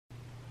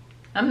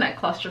I'm not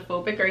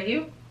claustrophobic, are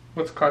you?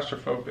 What's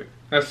claustrophobic?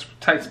 That's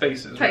tight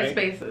spaces, right? Tight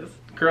spaces.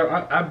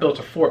 Girl, I built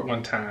a fort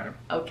one time.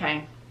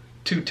 Okay.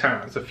 2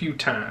 times, a few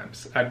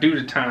times. I do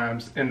the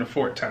times in the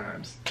fort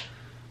times.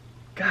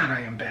 God,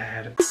 I am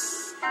bad.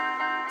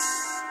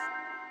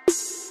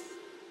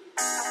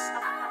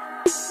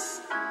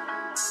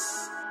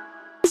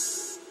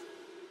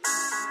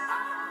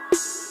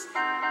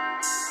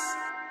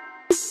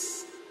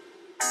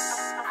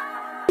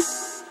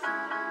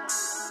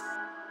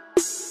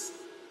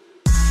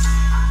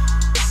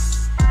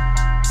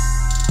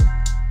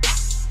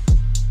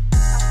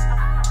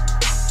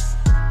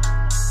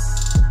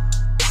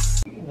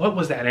 What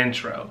was that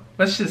intro?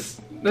 Let's just,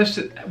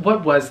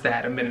 what was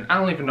that a minute? I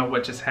don't even know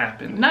what just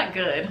happened. Not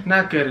good.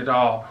 Not good at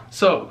all.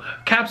 So,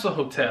 capsule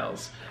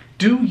hotels.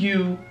 Do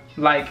you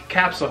like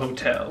capsule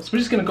hotels? We're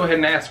just gonna go ahead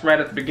and ask right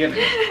at the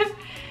beginning.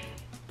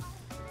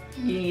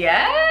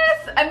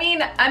 Yes. I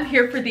mean, I'm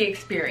here for the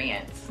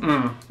experience.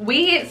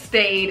 We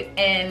stayed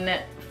in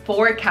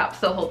 4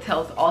 capsule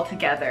hotels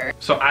altogether.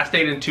 So I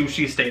stayed in 2,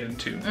 she stayed in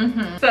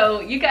 2.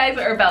 So you guys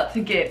are about to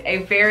get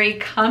a very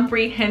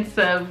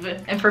comprehensive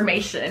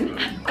information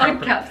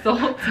on capsule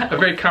hotels. A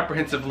very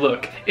comprehensive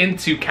look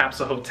into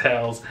capsule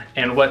hotels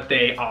and what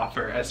they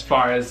offer as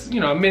far as, you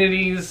know,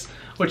 amenities,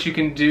 what you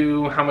can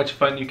do, how much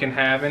fun you can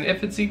have, and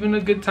if it's even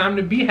a good time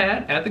to be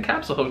had at the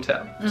capsule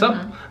hotel. So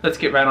let's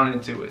get right on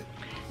into it.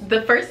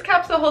 The first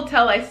capsule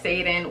hotel I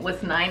stayed in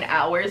was 9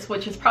 Hours,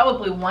 which is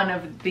probably one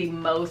of the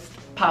most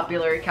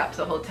popular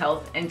capsule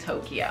hotels in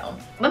Tokyo.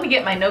 Let me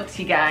get my notes,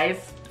 you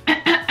guys.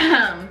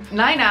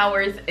 9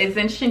 Hours is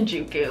in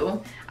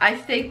Shinkjuku.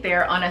 I stayed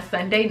there on a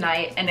Sunday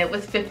night and it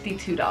was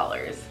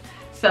 $52.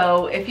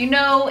 So if you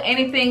know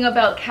anything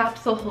about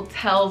capsule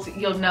hotels,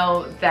 you'll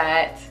know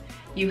that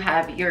you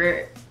have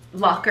your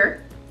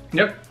locker.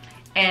 Yep.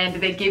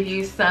 And they give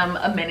you some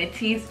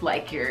amenities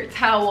like your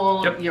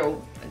towel,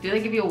 do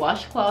they give you a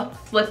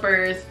washcloth,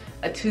 slippers,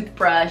 a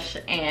toothbrush,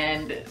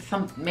 and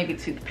some maybe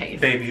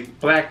toothpaste. Baby,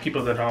 black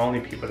people are the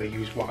only people that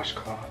use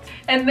washcloths.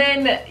 And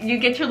then you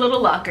get your little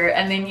locker,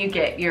 and then you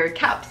get your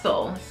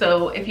capsule.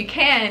 So if you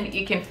can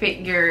fit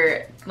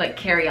your like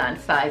carry-on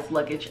size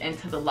luggage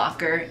into the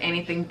locker.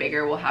 Anything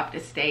bigger will have to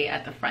stay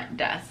at the front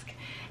desk.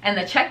 And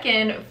the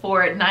check-in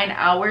for 9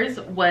 Hours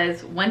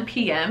was 1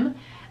 p.m.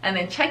 and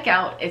then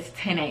checkout is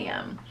 10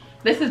 a.m.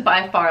 This is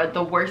by far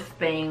the worst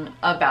thing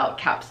about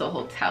capsule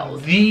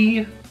hotels.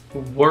 The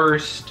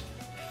worst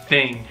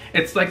thing.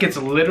 It's like it's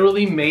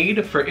literally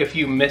made for if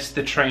you miss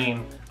the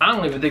train. I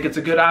don't even think it's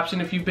a good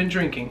option if you've been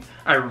drinking.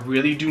 I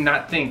really do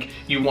not think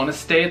you want to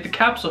stay at the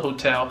capsule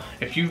hotel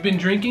if you've been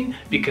drinking,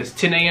 because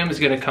 10 a.m. is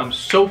going to come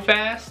so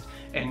fast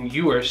and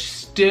you are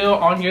still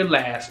on your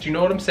last. You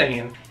know what I'm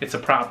saying? It's a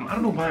problem. I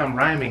don't know why I'm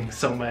rhyming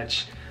so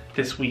much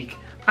this week.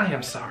 I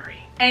am sorry.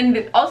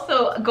 And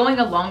also going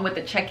along with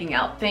the checking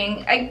out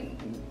thing,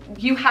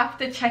 you have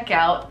to check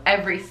out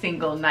every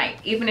single night,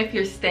 even if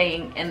you're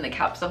staying in the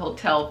capsule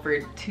hotel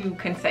for 2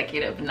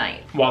 consecutive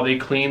nights. While they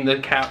clean the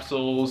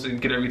capsules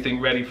and get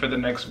everything ready for the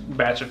next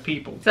batch of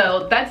people.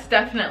 So that's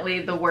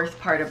definitely the worst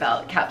part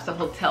about capsule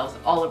hotels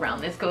all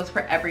around. This goes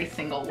for every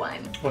single one.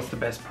 What's the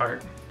best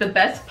part? The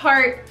best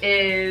part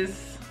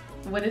is,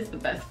 what is the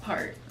best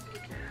part?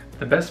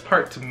 The best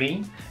part to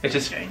me, it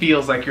just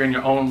feels like you're in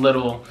your own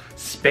little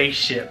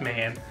spaceship,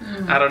 man.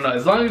 I don't know,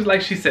 as long as,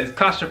 like she says,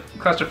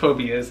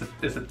 claustrophobia is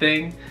a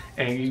thing,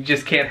 and you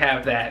just can't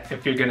have that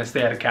if you're gonna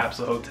stay at a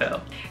capsule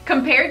hotel.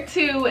 Compared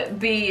to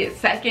the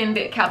second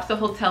capsule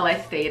hotel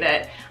I stayed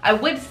at, I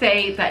would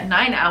say that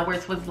 9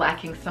 Hours was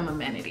lacking some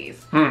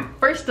amenities.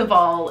 First of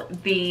all,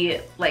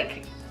 the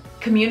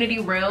community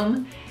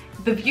room,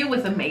 the view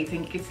was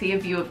amazing. You could see a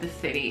view of the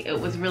city. It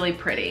was really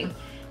pretty.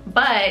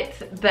 But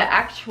the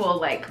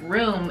actual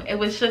room, it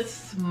was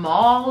just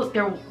small.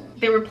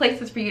 There were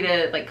places for you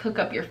to hook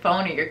up your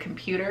phone or your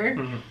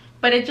computer,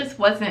 but it just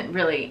wasn't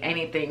really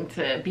anything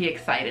to be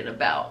excited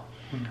about.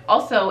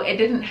 Also, it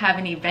didn't have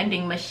any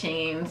vending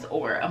machines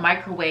or a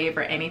microwave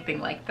or anything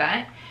like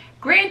that.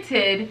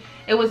 Granted,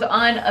 it was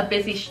on a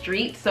busy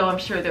street, so I'm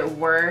sure there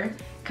were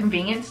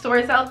convenience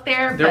stores out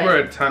there. There were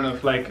a ton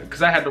of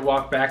because I had to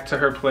walk back to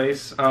her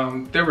place.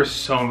 There were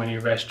so many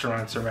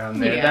restaurants around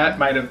there. Yeah. That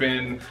might have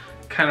been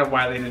kind of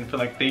why they didn't feel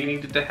like they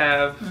needed to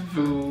have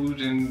food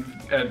and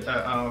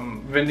a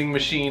vending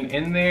machine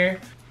in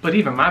there. But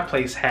even my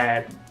place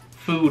had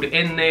food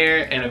in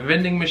there and a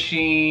vending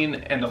machine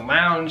and a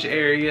lounge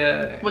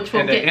area, which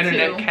we'll and get an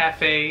internet to.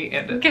 cafe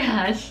and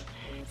Gosh.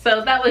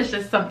 So that was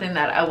just something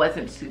that I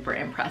wasn't super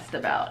impressed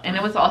about. And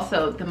it was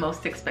also the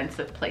most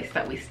expensive place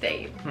that we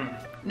stayed.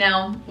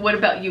 Now, what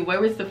about you? Where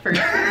was the first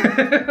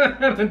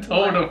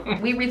one?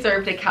 We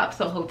reserved a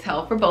capsule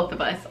hotel for both of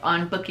us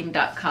on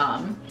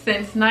booking.com.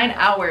 Since 9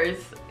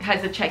 Hours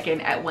has a check-in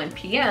at 1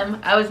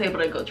 p.m., I was able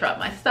to go drop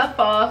my stuff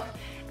off.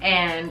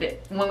 And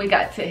when we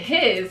got to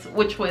his,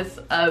 which was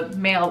a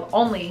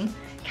male-only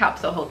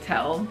capsule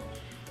hotel,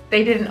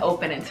 they didn't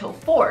open until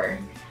 4.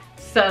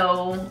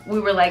 So we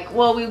were like,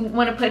 well, we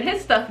want to put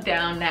his stuff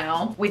down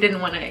now. We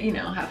didn't want to,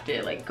 have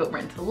to go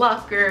rent a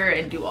locker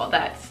and do all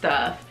that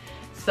stuff.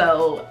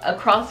 So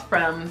across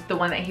from the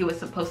one that he was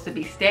supposed to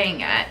be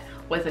staying at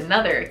was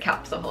another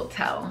capsule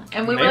hotel,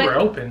 and we were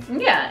open.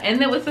 Yeah, and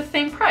it was the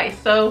same price.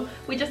 So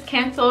we just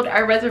canceled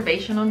our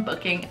reservation on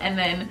Booking and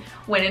then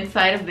went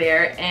inside of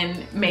there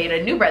and made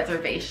a new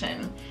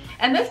reservation.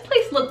 And this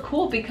place looked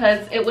cool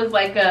because it was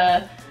like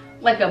a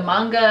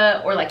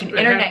manga or like an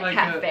internet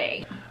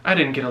cafe. I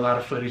didn't get a lot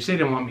of footage. They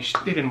didn't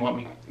want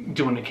me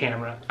doing the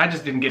camera. I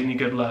just didn't get any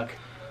good luck.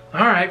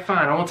 All right,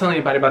 fine. I won't tell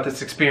anybody about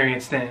this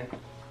experience then.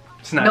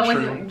 It's not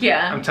true.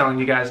 Yeah. I'm telling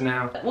you guys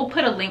now. We'll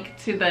put a link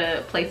to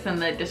the place in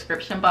the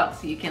description box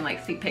so you can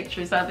like see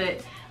pictures of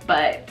it.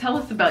 But tell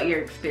us about your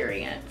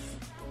experience.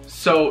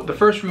 So the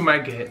first room I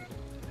get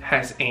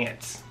has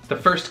ants. The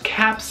first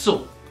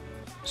capsule,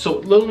 so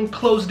little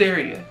enclosed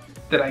area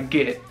that I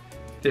get,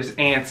 there's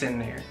ants in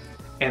there.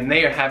 And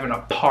they are having a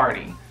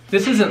party.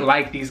 This isn't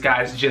like these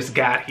guys just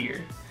got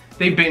here.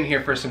 They've been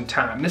here for some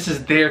time. This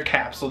is their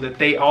capsule that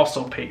they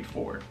also paid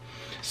for.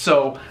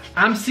 So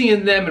I'm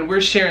seeing them and we're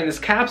sharing this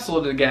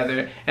capsule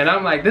together, and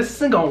I'm like, this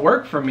isn't gonna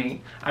work for me.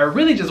 I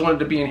really just wanted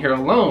to be in here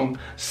alone.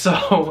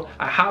 So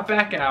I hop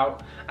back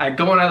out, I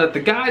go and I let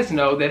the guys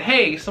know that,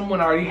 hey,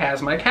 someone already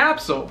has my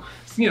capsule.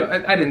 You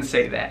know, I didn't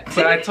say that,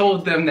 but I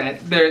told them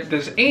that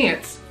there's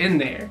ants in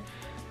there.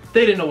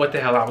 They didn't know what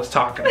the hell I was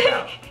talking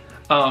about.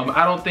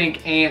 I don't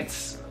think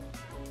ants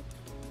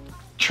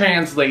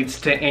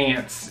translates to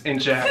ants in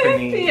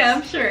Japanese. Yeah,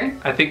 I'm sure.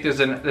 I think there's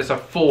a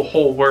full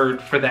whole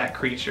word for that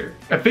creature.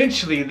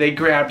 Eventually they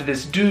grabbed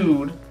this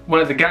dude,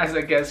 one of the guys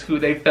I guess who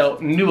they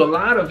felt knew a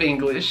lot of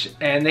English,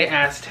 and they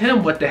asked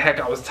him what the heck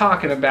I was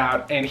talking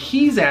about, and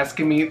he's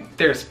asking me,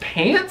 there's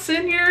pants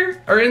in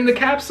here or in the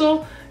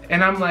capsule?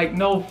 And I'm like,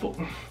 no,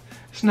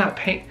 it's not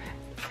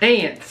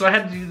ants. So I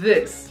had to do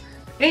this,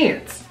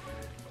 ants.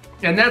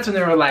 And that's when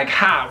they were like,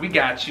 ha, we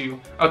got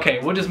you. Okay,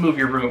 we'll just move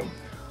your room.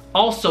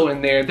 Also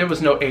in there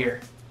was no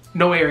air.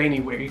 No air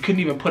anywhere. You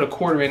couldn't even put a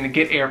quarter in to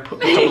get air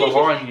put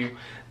on you.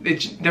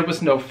 There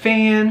was no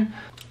fan.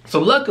 So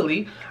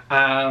luckily,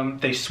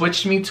 they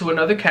switched me to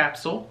another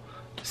capsule.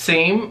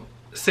 Same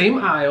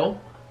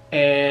aisle.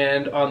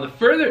 And on the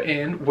further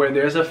end where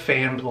there's a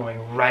fan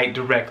blowing right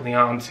directly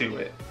onto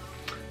it.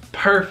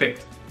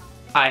 Perfect,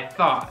 I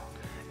thought.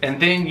 And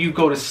then you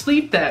go to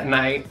sleep that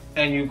night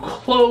and you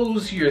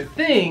close your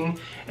thing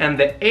and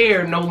the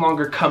air no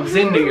longer comes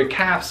into your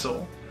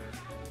capsule.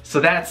 So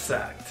that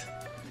sucked.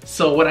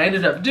 So what I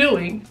ended up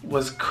doing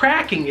was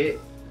cracking it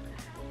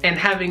and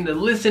having to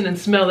listen and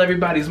smell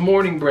everybody's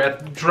morning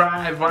breath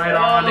drive right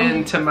on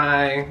into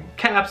my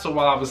capsule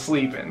while I was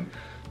sleeping.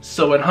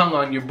 So it hung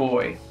on your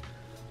boy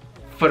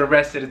for the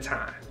rest of the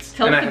time.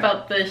 Tell us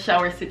about the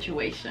shower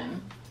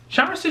situation.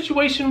 Shower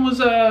situation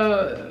was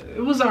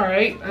it was all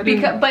right.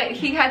 But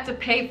he had to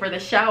pay for the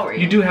shower.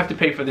 You do have to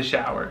pay for the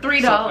shower.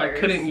 $3. So I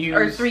couldn't use,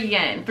 or 3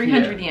 yen,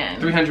 300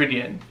 yen. 300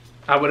 yen.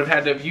 I would have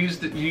had to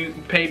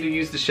have paid to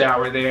use the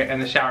shower there,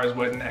 and the showers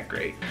wasn't that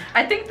great.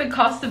 I think the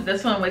cost of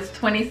this one was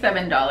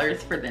 $27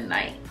 for the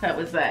night. That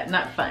was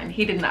not fun.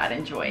 He did not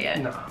enjoy it.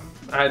 No,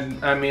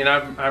 I mean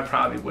I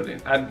probably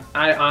wouldn't.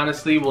 I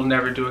honestly will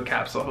never do a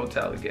capsule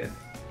hotel again.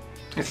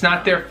 It's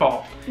not their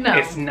fault. No.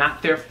 It's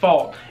not their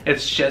fault.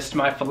 It's just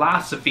my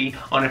philosophy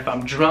on if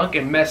I'm drunk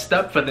and messed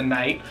up for the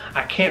night,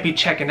 I can't be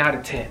checking out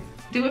at 10.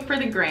 Do it for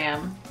the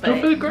gram. But do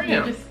it for the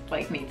gram. You just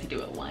like need to do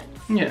it once.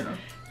 Yeah.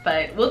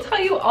 But we'll tell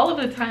you all of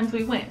the times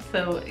we went,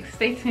 so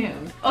stay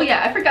tuned. Oh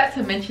yeah, I forgot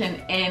to mention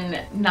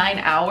in 9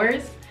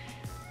 hours,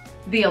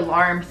 the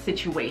alarm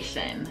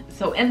situation.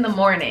 So in the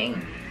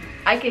morning,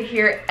 I could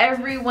hear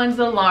everyone's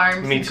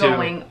alarms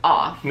going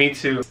off. Me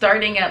too.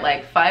 Starting at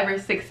like 5 or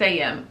 6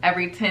 a.m.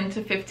 every 10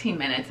 to 15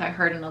 minutes, I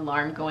heard an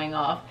alarm going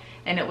off,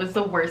 and it was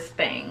the worst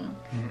thing.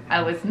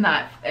 I was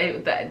not,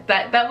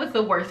 that was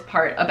the worst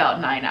part about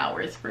 9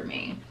 hours for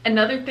me.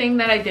 Another thing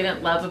that I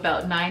didn't love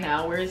about 9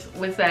 hours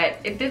was that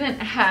it didn't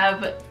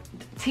have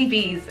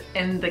TVs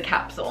in the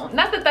capsule.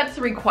 Not that that's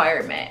a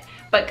requirement,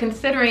 but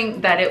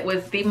considering that it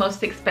was the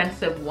most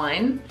expensive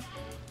one,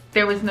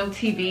 there was no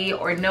TV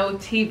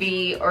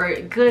or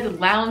good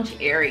lounge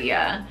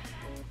area.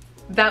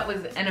 That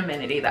was an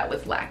amenity that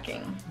was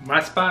lacking.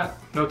 My spot,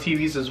 no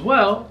TVs as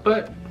well,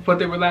 but what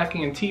they were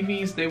lacking in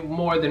TVs, they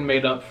more than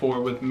made up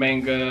for with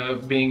manga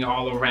being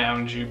all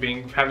around you,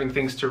 having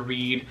things to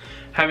read,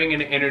 having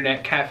an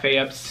internet cafe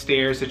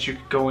upstairs that you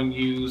could go and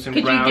use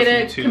and browse into. Could you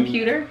get a YouTube.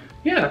 Computer?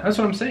 Yeah, that's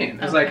what I'm saying.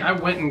 It's like I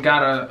went and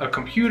got a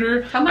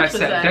computer. How much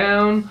was that? I sat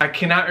down. I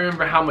cannot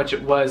remember how much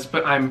it was,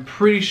 but I'm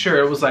pretty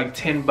sure it was like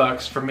 10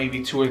 bucks for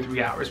maybe 2 or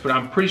 3 hours. But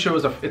I'm pretty sure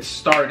it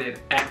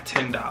started at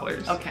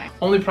 $10. Okay.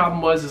 Only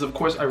problem is of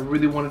course I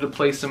really wanted to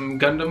play some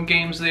Gundam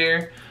games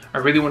there. I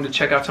really wanted to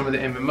check out some of the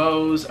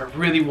MMOs. I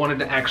really wanted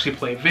to actually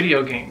play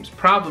video games.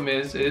 Problem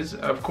is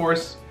of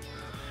course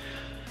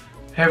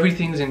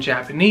everything's in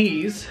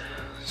Japanese,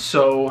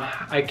 so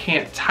I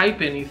can't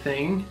type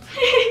anything.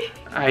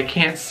 I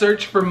can't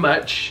search for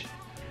much,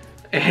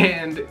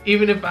 and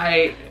even if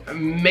I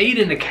made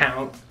an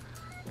account,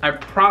 I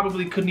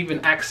probably couldn't even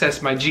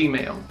access my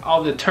Gmail.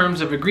 All the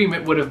terms of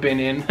agreement would have been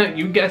in,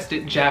 you guessed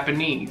it,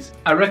 Japanese.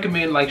 I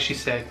recommend, like she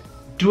said,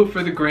 do it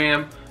for the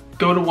gram,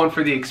 go to one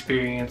for the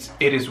experience.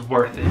 It is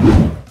worth it.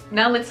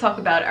 Now let's talk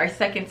about our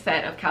second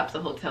set of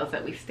capsule hotels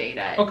that we stayed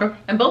at. Okay.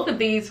 And both of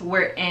these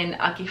were in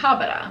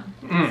Akihabara.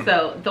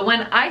 So the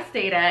one I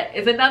stayed at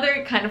is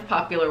another kind of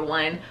popular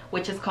one,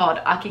 which is called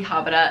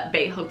Akihabara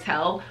Bay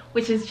Hotel,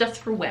 which is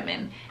just for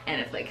women. And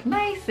it's like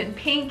nice and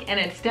pink, and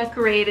it's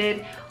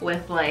decorated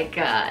with like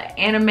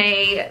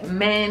anime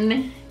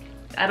men.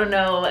 I don't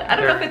know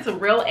if it's a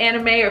real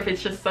anime or if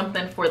it's just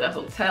something for the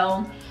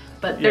hotel.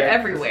 But they're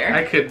everywhere.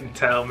 I couldn't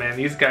tell, man.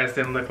 These guys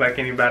didn't look like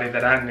anybody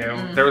that I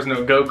knew. There was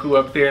no Goku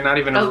up there, not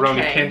even a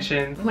Rurouni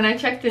Kenshin. When I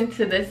checked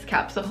into this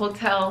capsule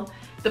hotel,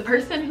 the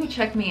person who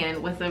checked me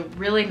in was a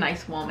really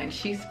nice woman.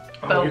 She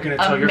spoke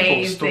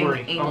amazing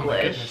English. Oh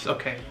my goodness.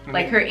 Okay.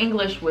 Like her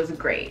English was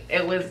great.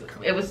 It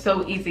was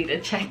so easy to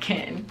check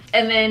in.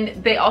 And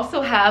then they also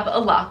have a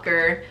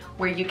locker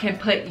where you can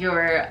put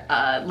your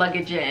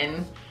luggage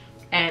in.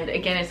 And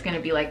again, it's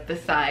gonna be like the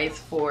size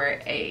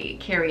for a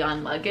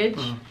carry-on luggage.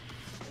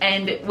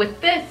 And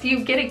with this,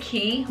 you get a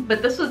key,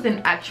 but this was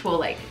an actual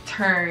like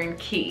turn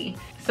key.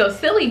 So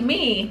silly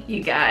me,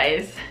 you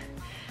guys,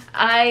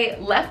 I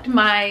left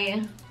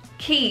my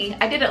key.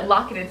 I didn't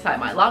lock it inside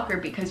my locker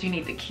because you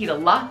need the key to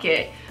lock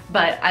it,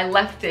 but I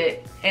left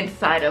it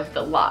inside of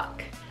the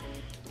lock.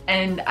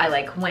 And I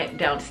like went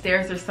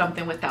downstairs or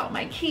something without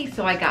my key,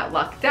 so I got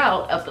locked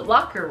out of the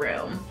locker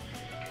room.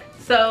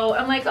 So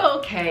I'm like, oh,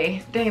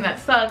 okay, dang, that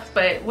sucks,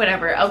 but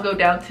whatever. I'll go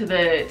down to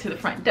the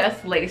front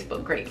desk. The lady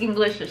spoke great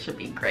English. It should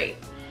be great.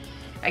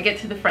 I get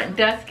to the front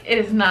desk. It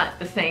is not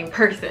the same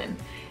person.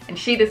 And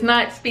she does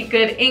not speak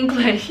good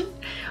English,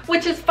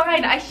 which is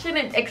fine. I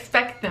shouldn't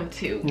expect them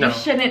to. No, you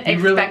shouldn't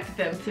expect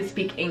them to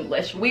speak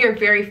English. We are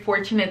very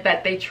fortunate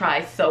that they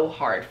try so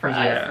hard for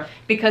us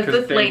because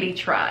this lady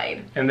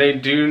tried. And they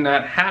do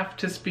not have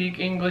to speak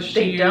English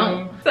to you. They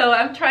don't. So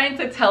I'm trying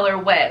to tell her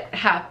what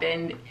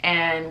happened,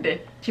 and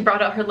she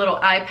brought out her little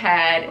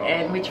iPad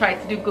and we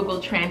tried to do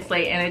Google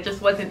Translate and it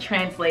just wasn't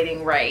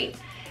translating right.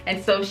 And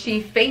so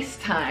she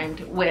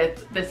FaceTimed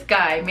with this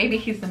guy, maybe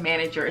he's the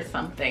manager or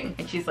something.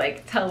 And she's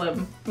like, tell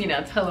him, you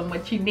know, tell him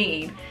what you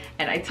need.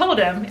 And I told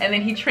him, and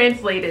then he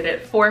translated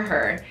it for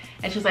her.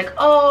 And she's like,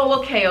 oh,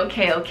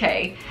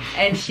 okay.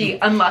 And she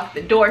unlocked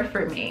the door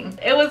for me.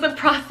 It was a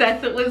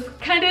process. It was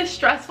kind of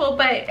stressful,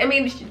 but I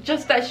mean,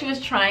 just that she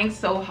was trying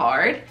so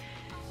hard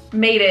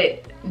made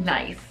it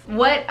nice.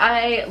 What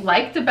I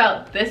liked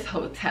about this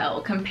hotel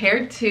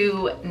compared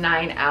to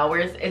 9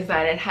 Hours is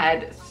that it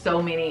had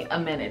so many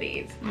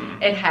amenities.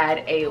 It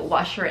had a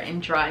washer and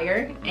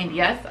dryer, and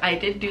yes, I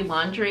did do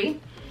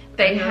laundry.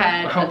 They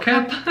had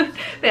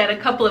a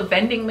couple of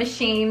vending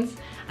machines,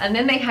 and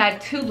then they had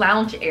 2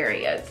 lounge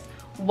areas.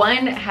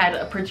 One had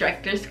a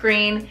projector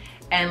screen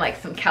and like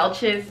some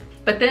couches,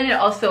 but then it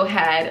also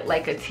had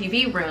like a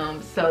TV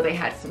room, so they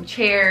had some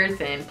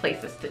chairs and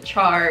places to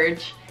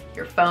charge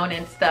your phone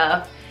and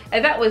stuff,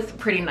 and that was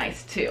pretty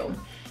nice too.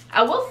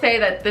 I will say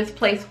that this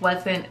place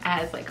wasn't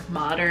as like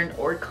modern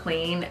or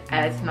clean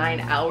as 9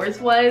 Hours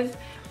was,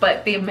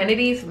 but the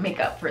amenities make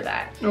up for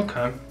that.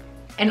 Okay.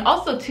 And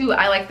also too,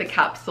 I like the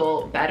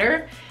capsule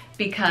better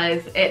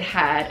because it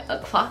had a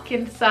clock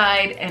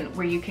inside and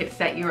where you could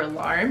set your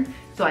alarm,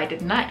 so I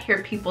did not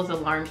hear people's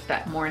alarms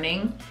that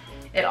morning.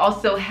 It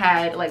also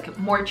had like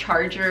more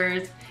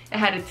chargers. It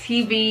had a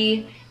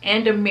TV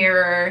and a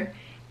mirror,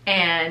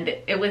 and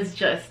it was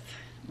just,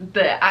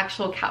 the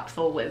actual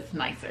capsule was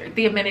nicer.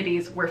 The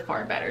amenities were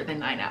far better than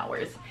 9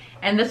 Hours.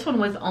 And this one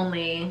was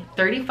only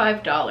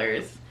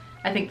 $35.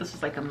 I think this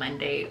was like a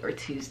Monday or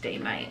Tuesday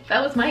night.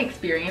 That was my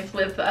experience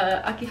with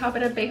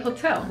Akihabara Bay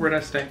Hotel. Where'd I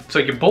stay? So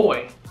your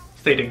boy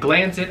stayed at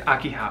Glansit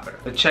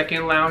Akihabara. The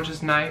check-in lounge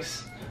is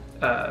nice.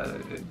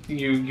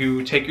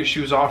 You take your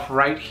shoes off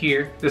right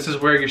here. This is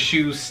where your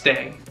shoes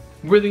stay.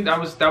 Really, that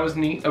was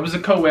neat. It was a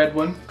co-ed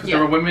one because there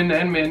were women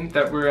and men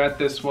that were at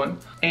this one.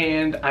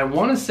 And I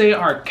want to say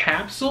our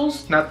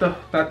capsules, not the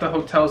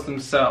hotels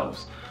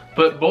themselves,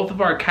 but both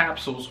of our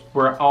capsules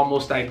were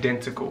almost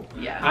identical.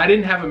 Yeah. I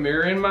didn't have a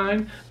mirror in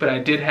mine, but I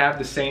did have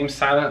the same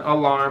silent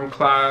alarm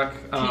clock.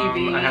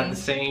 TV. I had the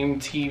same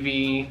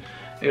TV.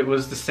 It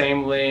was the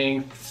same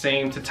length,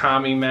 same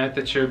tatami mat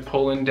that you're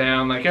pulling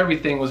down. Like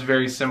everything was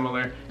very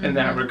similar in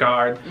that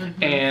regard.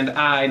 And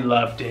I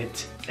loved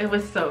it. It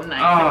was so nice.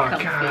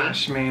 Oh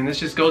gosh, man. This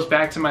just goes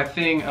back to my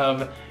thing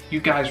of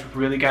you guys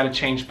really got to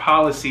change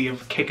policy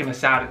of kicking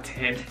us out at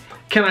 10.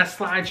 Can I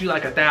slide you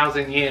like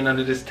 1,000 yen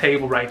under this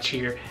table right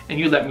here and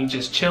you let me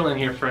just chill in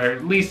here for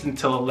at least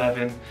until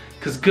 11?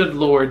 Because good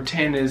Lord,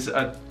 10 is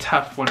a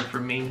tough one for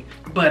me.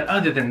 But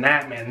other than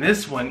that, man,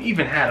 this one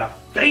even had a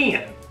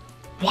fan.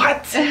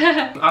 What?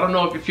 I don't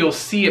know if you'll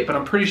see it, but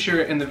I'm pretty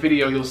sure in the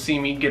video you'll see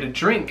me get a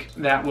drink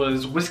that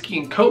was whiskey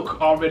and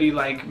Coke already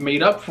like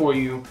made up for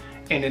you.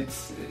 And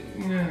it's,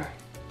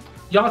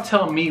 y'all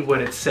tell me what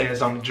it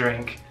says on the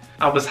drink.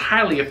 I was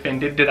highly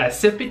offended. Did I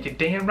sip it? You're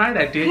damn right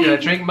I did. Did I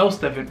drink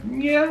most of it?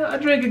 Yeah, I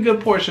drank a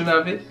good portion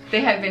of it.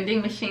 They had vending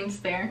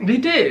machines there? They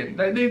did.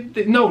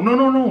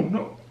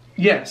 No.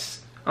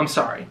 Yes. I'm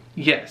sorry.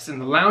 Yes, in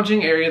the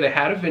lounging area they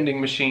had a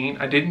vending machine.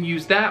 I didn't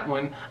use that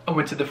one. I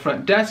went to the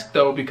front desk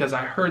though because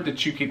I heard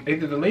that you could,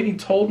 either the lady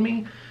told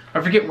me,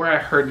 I forget where I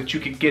heard that you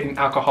could get an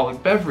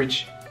alcoholic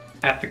beverage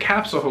at the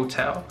Capsule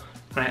Hotel.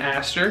 And I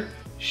asked her,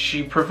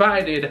 she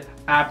provided,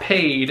 I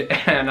paid,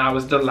 and I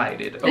was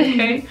delighted,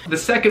 okay? The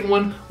second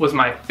one was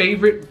my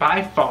favorite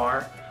by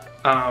far.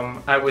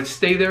 I would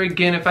stay there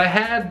again if I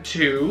had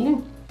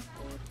to,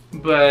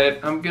 but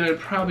I'm gonna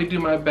probably do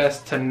my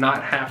best to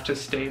not have to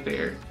stay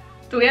there.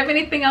 Do we have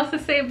anything else to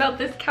say about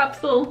this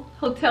Capsule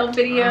Hotel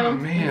video? Oh,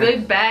 man.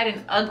 Good, bad,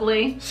 and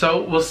ugly.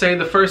 So we'll say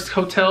the first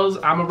hotels,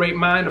 I'm gonna rate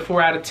mine a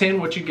 4 out of 10.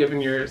 What you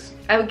giving yours?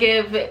 I would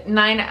give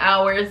 9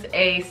 Hours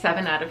a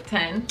 7 out of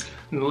 10.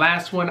 And the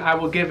last one I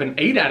will give an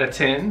 8 out of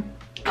 10.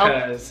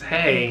 Cause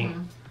hey,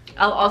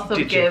 I'll also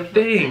did give your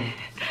thing.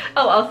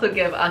 I'll also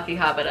give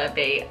Akihabara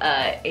Bay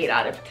 8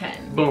 out of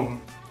 10.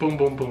 Boom, boom,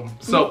 boom, boom.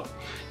 So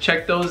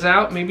check those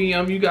out. Maybe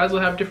you guys will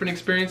have different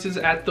experiences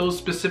at those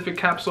specific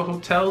capsule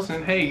hotels,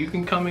 and hey, you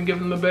can come and give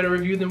them a better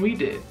review than we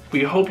did.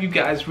 We hope you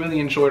guys really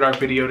enjoyed our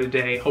video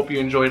today. Hope you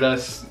enjoyed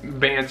us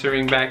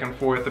bantering back and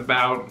forth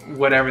about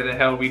whatever the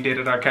hell we did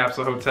at our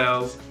capsule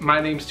hotels.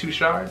 My name's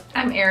Tushar.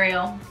 I'm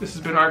Ariel. This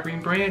has been Our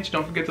Green Branch.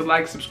 Don't forget to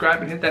like,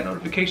 subscribe, and hit that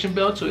notification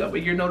bell so that way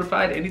you're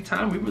notified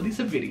anytime we release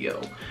a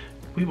video.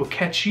 We will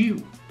catch you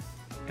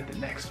in the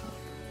next one.